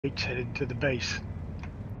It's headed to the base.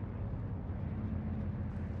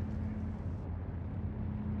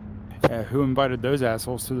 Yeah, who invited those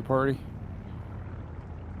assholes to the party?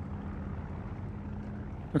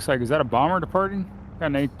 Looks like, is that a bomber departing? Got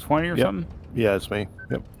an 820 or something? Yeah, it's me.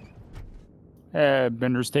 Yep.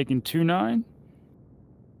 Bender's taking 2-9.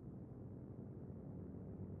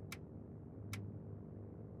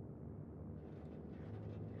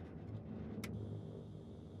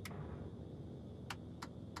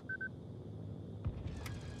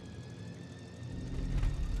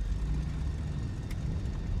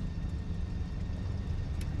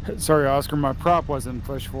 Sorry, Oscar, my prop wasn't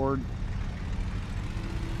pushed forward.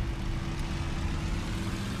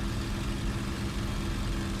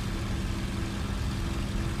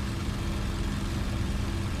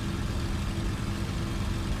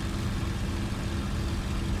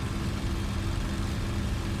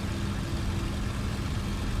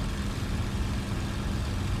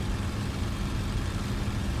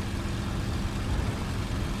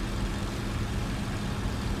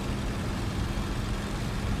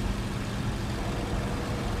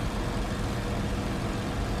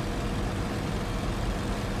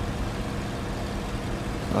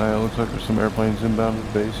 Looks like there's some airplanes inbound to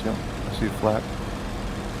the base. Yep, I see a flak.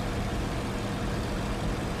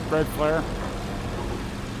 Red flare.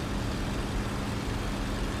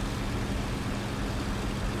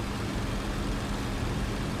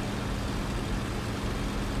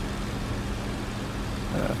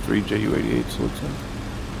 Three Ju-88s looks like.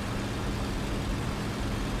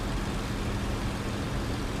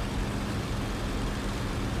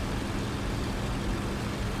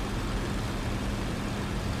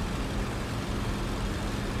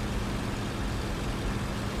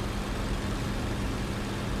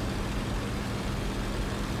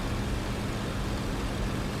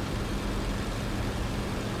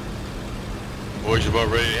 Boys about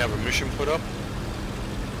ready to have a mission put up?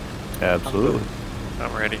 Absolutely.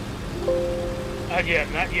 I'm ready. Not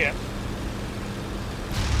yet, not yet.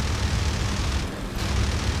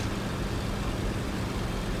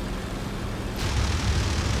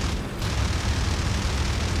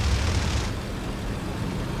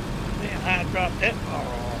 Man, I dropped that far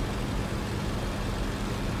off.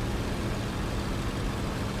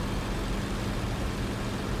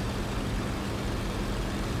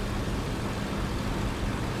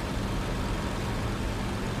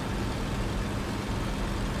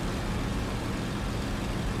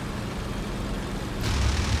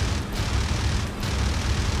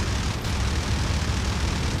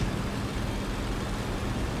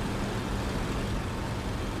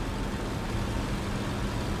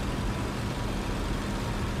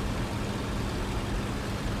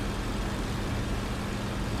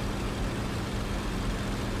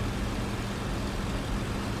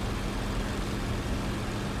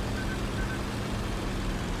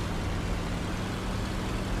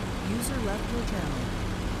 User left your channel.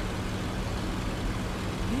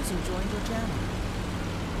 User joined your channel.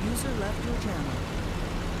 User left your channel.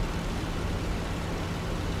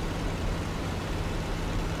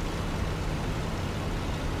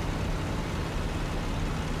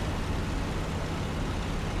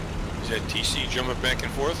 Is that TC jumping back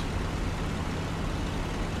and forth?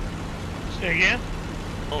 Say again?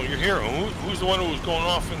 Oh, you're here. Who's the one who was going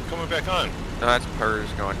off and coming back on? No, that's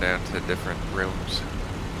Purrs going down to different rooms.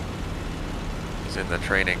 He's in the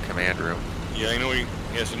training command room. Yeah, I know he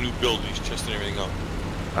has a new build. He's testing everything out.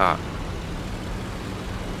 Ah.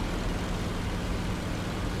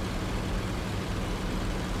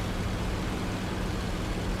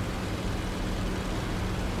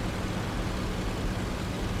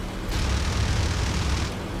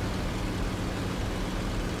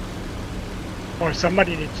 Or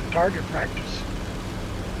somebody needs some target practice.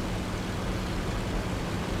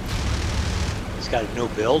 He's got a new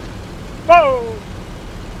build. Whoa!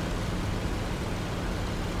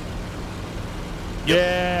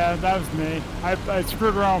 Yeah, that was me. I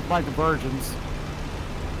screwed around with my conversions.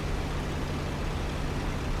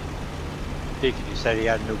 Deacon, you said he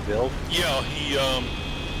had a new build? Yeah, he,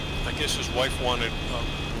 I guess his wife wanted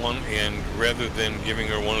one, and rather than giving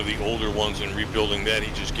her one of the older ones and rebuilding that,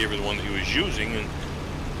 he just gave her the one that he was using and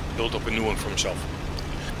built up a new one for himself.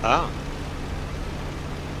 Oh.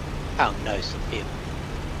 How nice of him.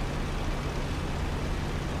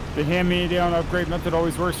 The hand-me-down upgrade method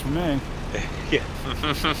always works for me. Yeah.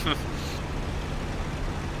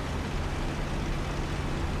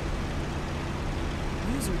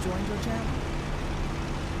 User joined your channel.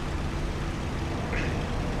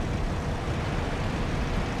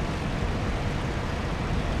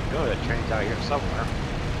 No, that train's out here somewhere.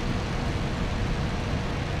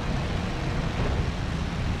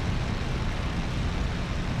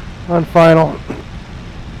 On final.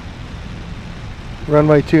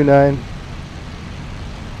 Runway 29.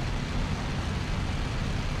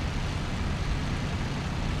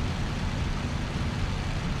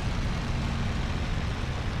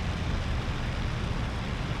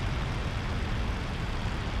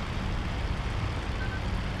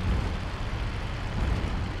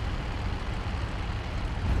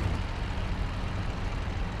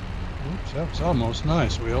 Oops, that was almost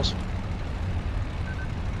nice, Wheels.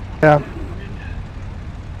 Yeah.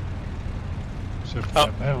 Except for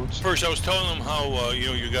that bounce. First, I was telling them how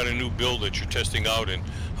you got a new build that you're testing out, and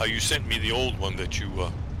how you sent me the old one that you.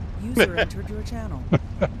 User entered your channel.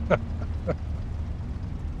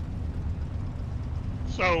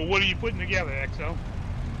 So, what are you putting together, XO?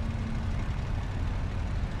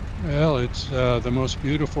 Well, it's the most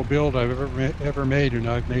beautiful build I've ever made, and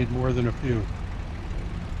I've made more than a few.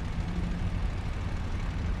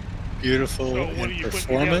 Beautiful So, what are in you putting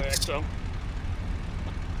together, performance. XO?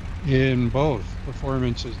 In both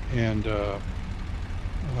performances and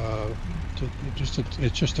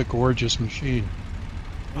it's just a gorgeous machine.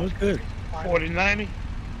 Oh, good. 4090?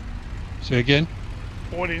 Say again?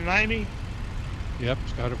 4090? Yep,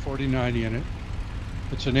 it's got a 4090 in it.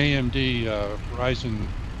 It's an AMD Ryzen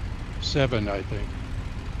 7, I think.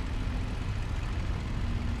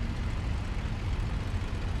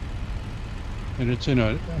 And it's in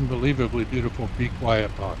an unbelievably beautiful Be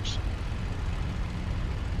Quiet box.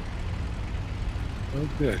 Oh,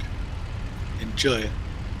 good. Enjoy it.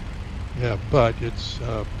 Yeah, but it's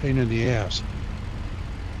a pain in the ass.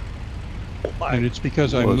 And it's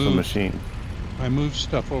because Well, it's a machine. I moved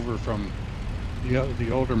stuff over from the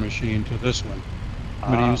older machine to this one.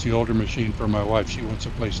 I'm going to use the older machine for my wife. She wants to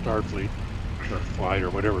play Starfleet or Flight or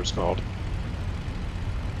whatever it's called.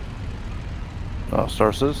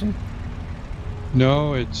 Star Citizen?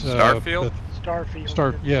 No, it's Starfield?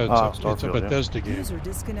 Starfield. Yeah, it's a Starfield, yeah. Bethesda game. User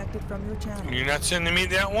disconnected from your channel. You're not sending me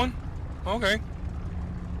that one? Okay.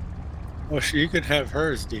 Well, you could have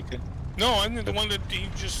hers, Deacon. No, I'm the one that he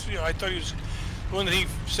just. I thought he was the one that he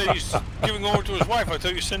said he's giving over to his wife. I thought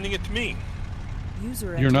you were sending it to me. User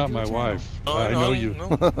You're entered not your my channel. wife. No, I no, know you.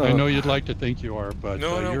 No, I know you'd like to think you are, but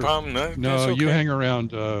no you're, problem. No, no, that's you okay. hang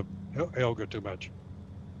around Helga too much.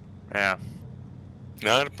 Yeah.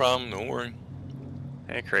 Not a problem. Don't worry.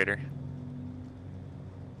 Hey, Crater.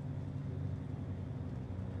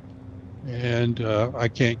 And I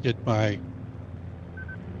can't get my.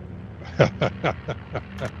 I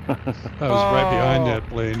was right behind that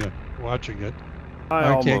plane watching it. I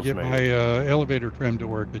can't almost get made my it. elevator trim to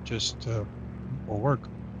work. It just won't work.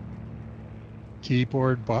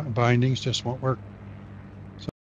 Keyboard bindings just won't work.